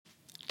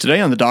Today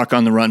on the Doc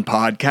on the Run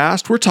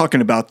podcast, we're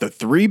talking about the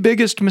 3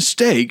 biggest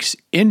mistakes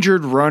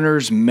injured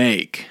runners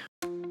make.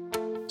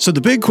 So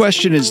the big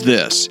question is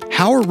this: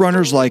 how are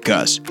runners like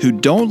us, who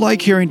don't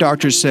like hearing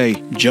doctors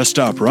say, just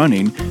stop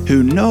running,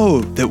 who know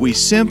that we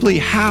simply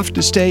have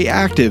to stay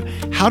active,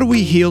 how do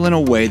we heal in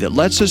a way that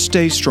lets us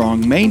stay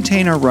strong,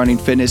 maintain our running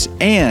fitness,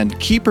 and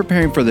keep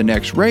preparing for the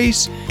next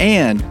race,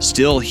 and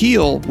still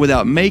heal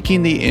without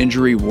making the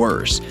injury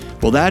worse?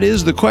 Well, that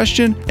is the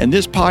question, and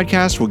this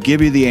podcast will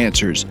give you the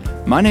answers.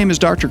 My name is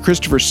Dr.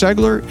 Christopher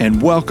Segler,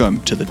 and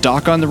welcome to the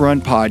Doc on the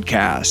Run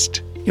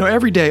podcast.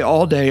 Every day,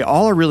 all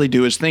I really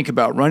do is think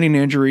about running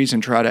injuries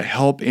and try to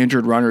help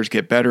injured runners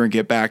get better and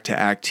get back to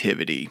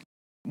activity.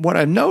 What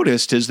I've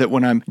noticed is that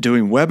when I'm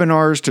doing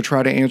webinars to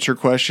try to answer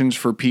questions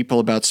for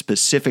people about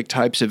specific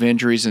types of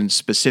injuries and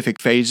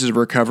specific phases of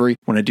recovery,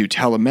 when I do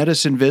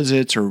telemedicine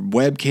visits or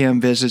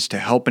webcam visits to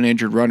help an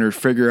injured runner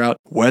figure out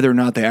whether or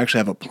not they actually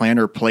have a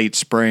plantar plate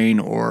sprain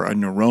or a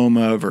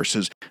neuroma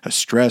versus a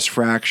stress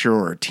fracture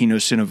or a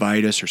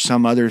tenosynovitis or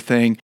some other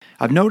thing,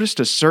 I've noticed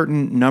a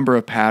certain number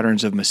of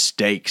patterns of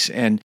mistakes,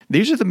 and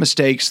these are the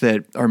mistakes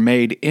that are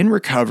made in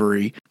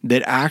recovery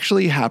that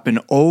actually happen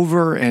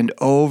over and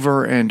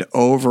over and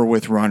over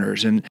with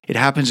runners. And it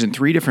happens in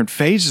 3 different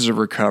phases of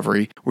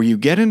recovery where you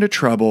get into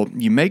trouble,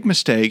 you make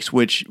mistakes,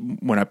 which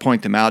when I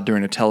point them out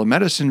during a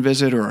telemedicine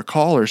visit or a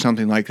call or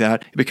something like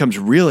that, it becomes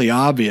really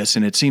obvious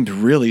and it seems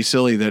really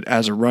silly that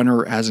as a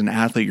runner, as an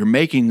athlete, you're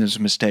making those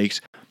mistakes.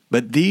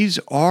 But these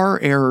are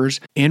errors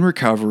in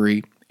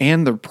recovery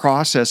and the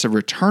process of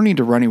returning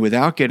to running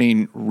without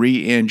getting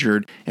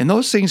re-injured. And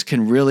those things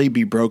can really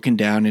be broken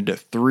down into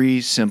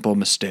 3 simple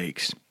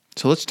mistakes.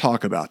 So let's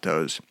talk about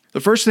those. The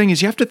first thing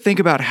is you have to think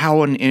about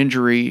how an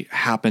injury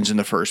happens in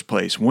the first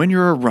place. When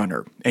you're a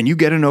runner and you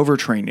get an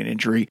overtraining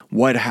injury,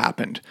 what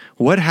happened?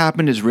 What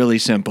happened is really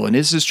simple. And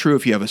this is true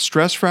if you have a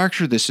stress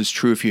fracture. This is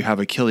true if you have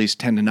Achilles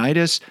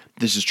tendonitis.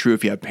 This is true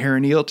if you have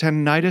peroneal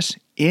tendonitis.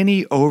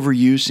 Any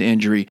overuse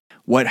injury,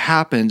 what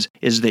happens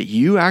is that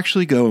you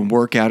actually go and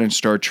work out and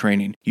start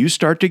training. You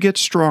start to get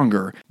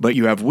stronger, but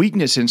you have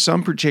weakness in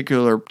some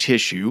particular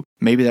tissue.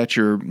 Maybe that's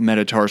your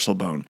metatarsal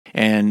bone.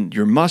 And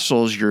your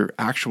muscles, your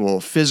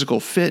actual physical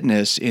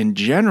fitness in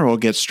general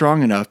gets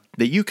strong enough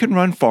that you can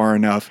run far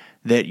enough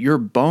that your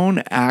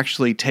bone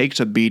actually takes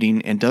a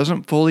beating and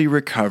doesn't fully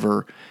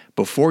recover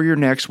before your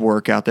next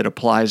workout that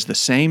applies the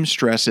same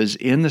stresses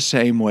in the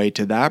same way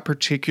to that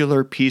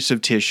particular piece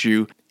of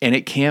tissue, and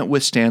it can't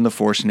withstand the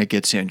force and it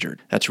gets injured.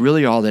 That's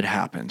really all that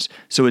happens.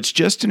 So it's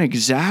just an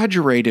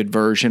exaggerated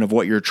version of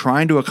what you're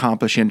trying to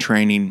accomplish in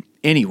training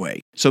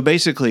anyway. So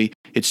basically,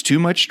 it's too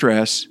much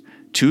stress,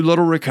 too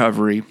little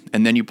recovery,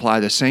 and then you apply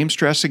the same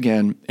stress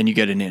again and you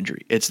get an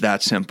injury. It's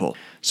that simple.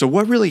 So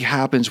what really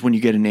happens when you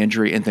get an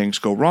injury and things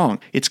go wrong?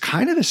 It's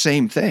kind of the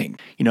same thing.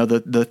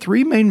 The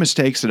 3 main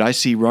mistakes that I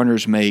see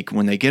runners make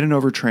when they get an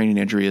overtraining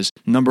injury is,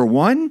 number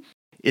 1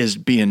 is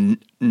being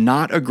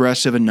not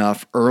aggressive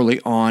enough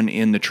early on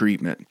in the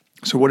treatment.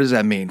 So what does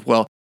that mean?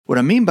 Well, what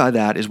I mean by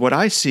that is what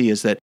I see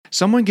is that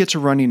someone gets a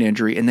running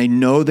injury and they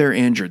know they're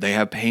injured. They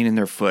have pain in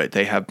their foot.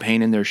 They have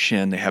pain in their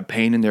shin. They have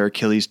pain in their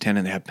Achilles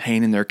tendon. They have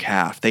pain in their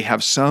calf. They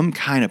have some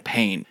kind of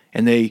pain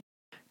and they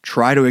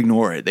try to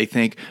ignore it. They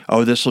think,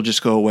 oh, this will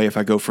just go away if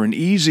I go for an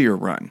easier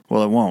run.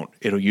 Well, it won't.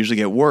 It'll usually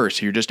get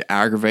worse. You're just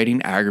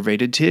aggravating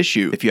aggravated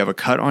tissue. If you have a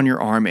cut on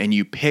your arm and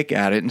you pick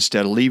at it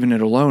instead of leaving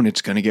it alone,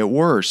 it's going to get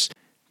worse.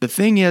 The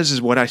thing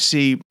is what I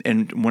see,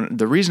 and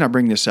the reason I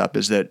bring this up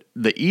is that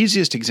the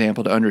easiest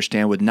example to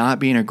understand with not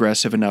being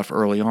aggressive enough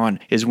early on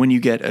is when you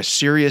get a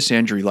serious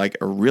injury like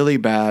a really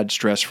bad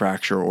stress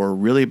fracture or a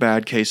really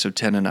bad case of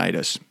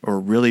tendonitis or a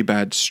really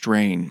bad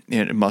strain,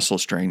 muscle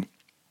strain.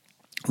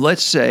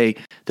 Let's say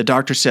the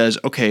doctor says,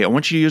 okay, I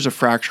want you to use a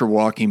fracture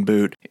walking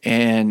boot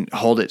and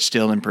hold it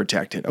still and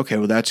protect it. Okay,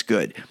 well, that's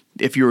good.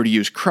 If you were to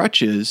use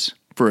crutches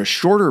for a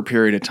shorter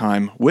period of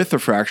time with the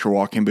fracture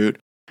walking boot,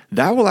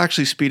 that will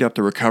actually speed up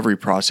the recovery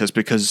process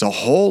because it's a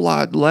whole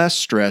lot less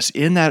stress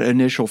in that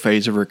initial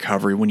phase of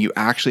recovery when you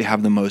actually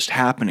have the most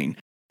happening.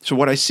 So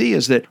what I see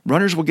is that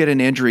runners will get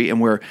an injury and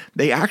where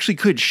they actually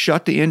could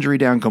shut the injury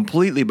down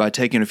completely by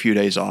taking a few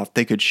days off.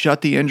 They could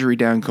shut the injury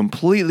down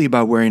completely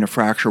by wearing a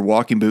fracture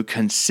walking boot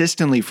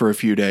consistently for a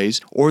few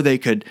days, or they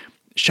could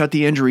shut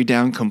the injury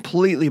down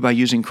completely by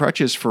using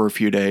crutches for a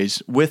few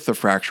days with the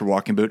fracture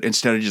walking boot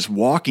instead of just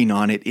walking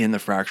on it in the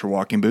fracture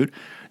walking boot.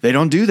 They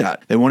don't do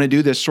that. They want to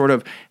do this sort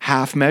of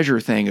half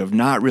measure thing of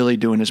not really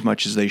doing as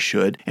much as they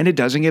should, and it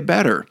doesn't get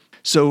better.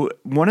 So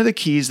one of the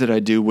keys that I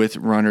do with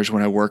runners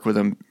when I work with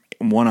them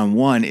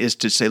one-on-one is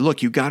to say,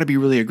 look, you got to be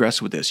really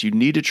aggressive with this. You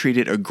need to treat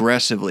it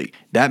aggressively.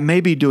 That may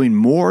be doing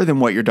more than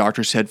what your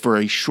doctor said for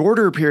a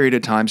shorter period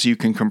of time so you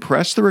can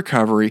compress the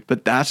recovery,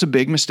 but that's a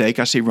big mistake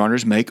I see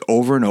runners make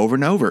over and over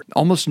and over.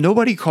 Almost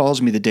nobody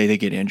calls me the day they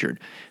get injured.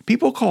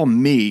 People call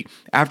me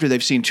after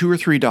they've seen 2 or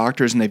 3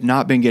 doctors and they've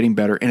not been getting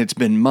better and it's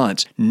been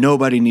months.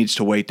 Nobody needs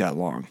to wait that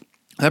long.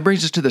 That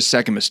brings us to the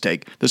second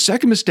mistake. The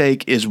second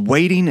mistake is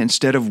waiting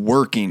instead of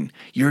working.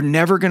 You're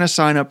never going to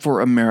sign up for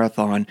a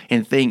marathon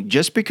and think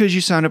just because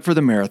you sign up for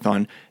the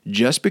marathon,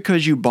 just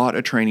because you bought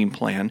a training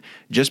plan,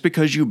 just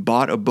because you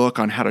bought a book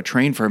on how to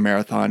train for a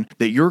marathon,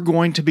 that you're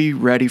going to be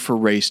ready for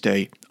race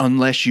day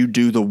unless you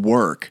do the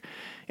work.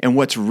 And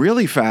what's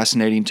really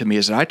fascinating to me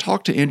is that I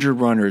talk to injured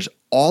runners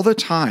all the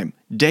time,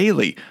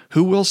 daily,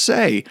 who will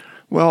say,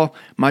 well,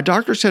 my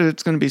doctor said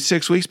it's going to be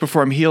 6 weeks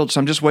before I'm healed, so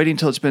I'm just waiting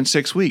until it's been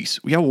 6 weeks.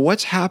 Yeah, well,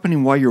 what's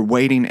happening while you're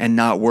waiting and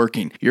not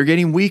working? You're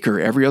getting weaker.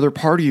 Every other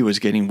part of you is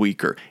getting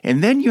weaker.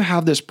 And then you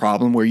have this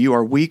problem where you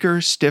are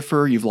weaker,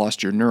 stiffer, you've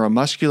lost your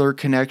neuromuscular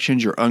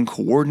connections, you're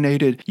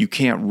uncoordinated, you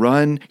can't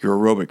run, your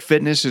aerobic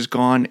fitness is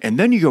gone, and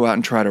then you go out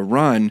and try to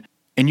run,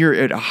 and you're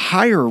at a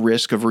higher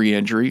risk of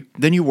re-injury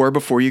than you were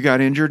before you got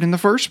injured in the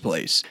first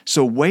place.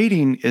 So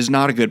waiting is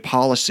not a good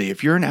policy.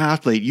 If you're an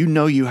athlete, you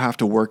know you have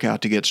to work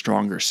out to get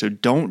stronger. So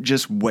don't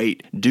just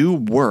wait. Do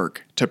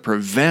work to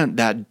prevent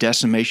that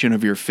decimation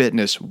of your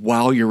fitness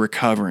while you're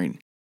recovering.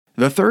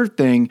 The third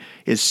thing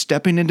is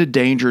stepping into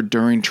danger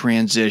during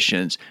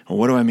transitions. And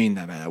what do I mean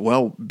by that?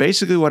 Well,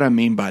 basically what I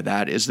mean by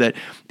that is that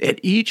at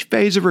each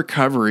phase of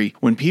recovery,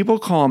 when people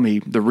call me,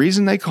 the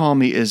reason they call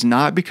me is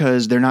not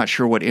because they're not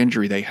sure what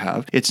injury they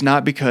have. It's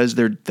not because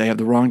they have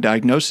the wrong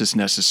diagnosis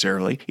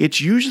necessarily.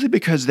 It's usually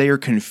because they are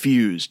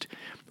confused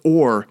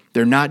or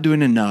they're not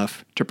doing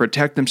enough to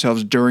protect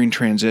themselves during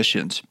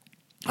transitions.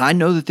 I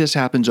know that this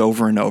happens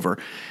over and over.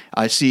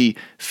 I see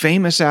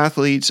famous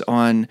athletes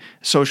on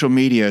social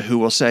media who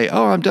will say,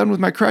 oh, I'm done with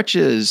my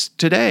crutches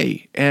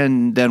today.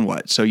 And then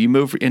what? So you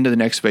move into the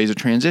next phase of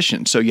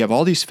transition. So you have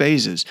all these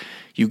phases.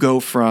 You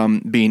go from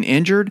being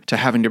injured to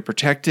having to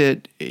protect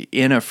it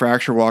in a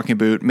fracture walking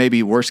boot,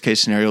 maybe worst case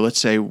scenario, let's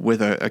say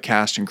with a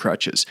cast and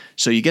crutches.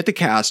 So you get the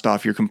cast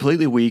off, you're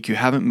completely weak, you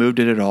haven't moved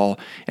it at all,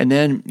 and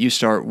then you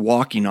start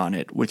walking on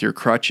it with your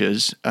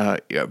crutches,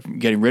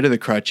 getting rid of the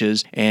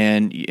crutches,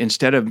 and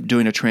instead of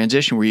doing a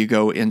transition where you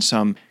go in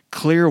some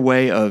clear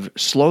way of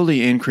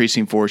slowly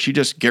increasing force, you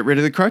just get rid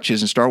of the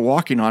crutches and start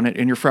walking on it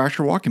in your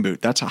fracture walking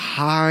boot. That's a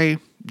high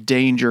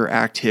danger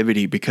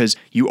activity because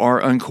you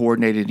are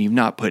uncoordinated and you've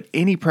not put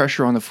any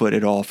pressure on the foot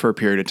at all for a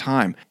period of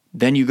time.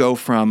 Then you go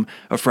from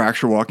a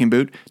fracture walking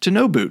boot to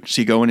no boot.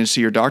 So you go in and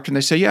see your doctor and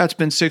they say, yeah, it's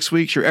been 6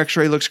 weeks. Your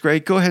x-ray looks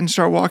great. Go ahead and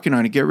start walking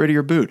on it. Get rid of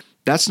your boot.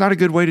 That's not a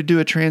good way to do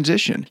a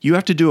transition. You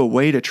have to do a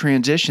way to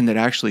transition that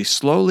actually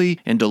slowly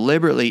and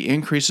deliberately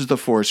increases the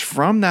force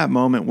from that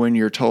moment when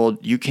you're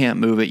told you can't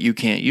move it, you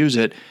can't use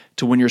it,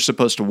 to when you're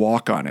supposed to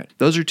walk on it.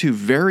 Those are two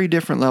very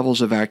different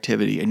levels of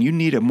activity, and you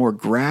need a more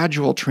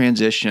gradual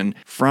transition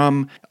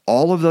from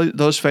all of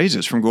those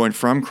phases, from going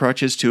from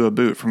crutches to a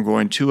boot, from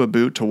going to a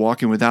boot to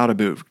walking without a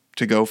boot,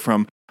 to go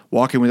from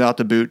walking without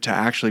the boot to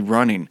actually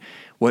running.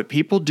 What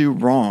people do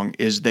wrong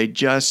is they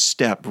just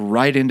step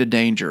right into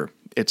danger.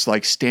 It's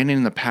like standing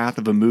in the path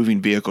of a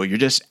moving vehicle. You're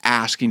just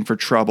asking for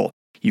trouble.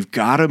 You've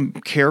got to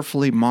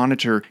carefully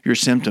monitor your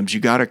symptoms.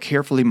 You've got to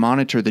carefully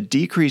monitor the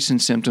decrease in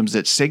symptoms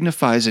that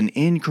signifies an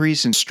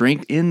increase in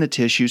strength in the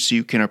tissue so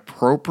you can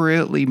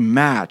appropriately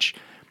match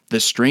the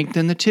strength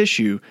in the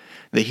tissue,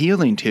 the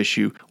healing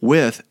tissue,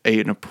 with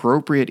an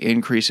appropriate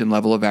increase in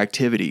level of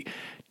activity.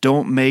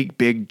 Don't make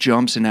big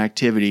jumps in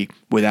activity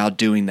without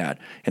doing that.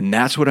 And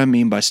that's what I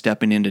mean by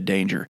stepping into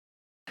danger.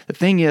 The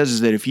thing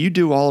is that if you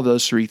do all of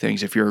those three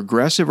things, if you're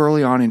aggressive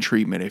early on in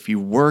treatment, if you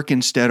work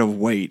instead of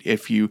wait,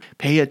 if you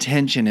pay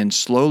attention and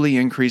slowly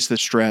increase the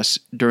stress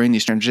during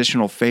these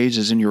transitional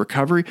phases in your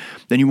recovery,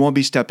 then you won't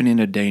be stepping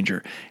into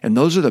danger. And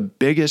those are the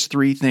biggest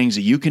three things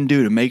that you can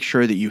do to make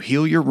sure that you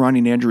heal your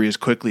running injury as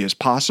quickly as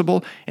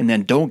possible and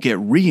then don't get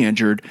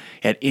re-injured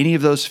at any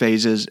of those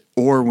phases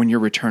or when you're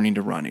returning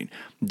to running.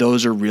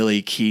 Those are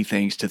really key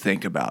things to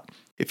think about.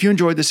 If you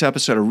enjoyed this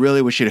episode, I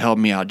really wish you'd help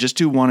me out. Just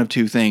do one of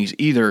two things.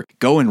 Either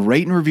go and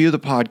rate and review the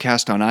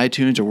podcast on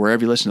iTunes or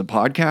wherever you listen to the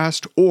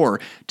podcast, or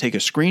take a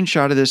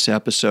screenshot of this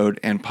episode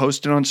and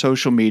post it on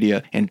social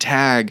media and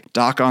tag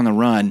Doc on the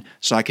Run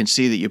so I can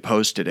see that you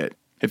posted it.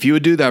 If you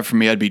would do that for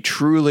me, I'd be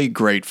truly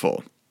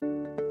grateful.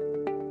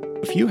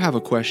 If you have a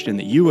question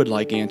that you would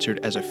like answered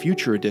as a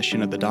future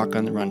edition of the Doc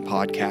on the Run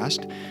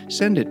podcast,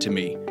 send it to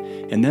me,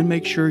 and then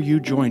make sure you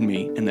join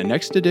me in the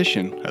next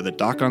edition of the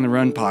Doc on the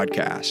Run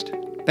podcast.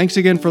 Thanks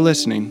again for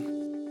listening.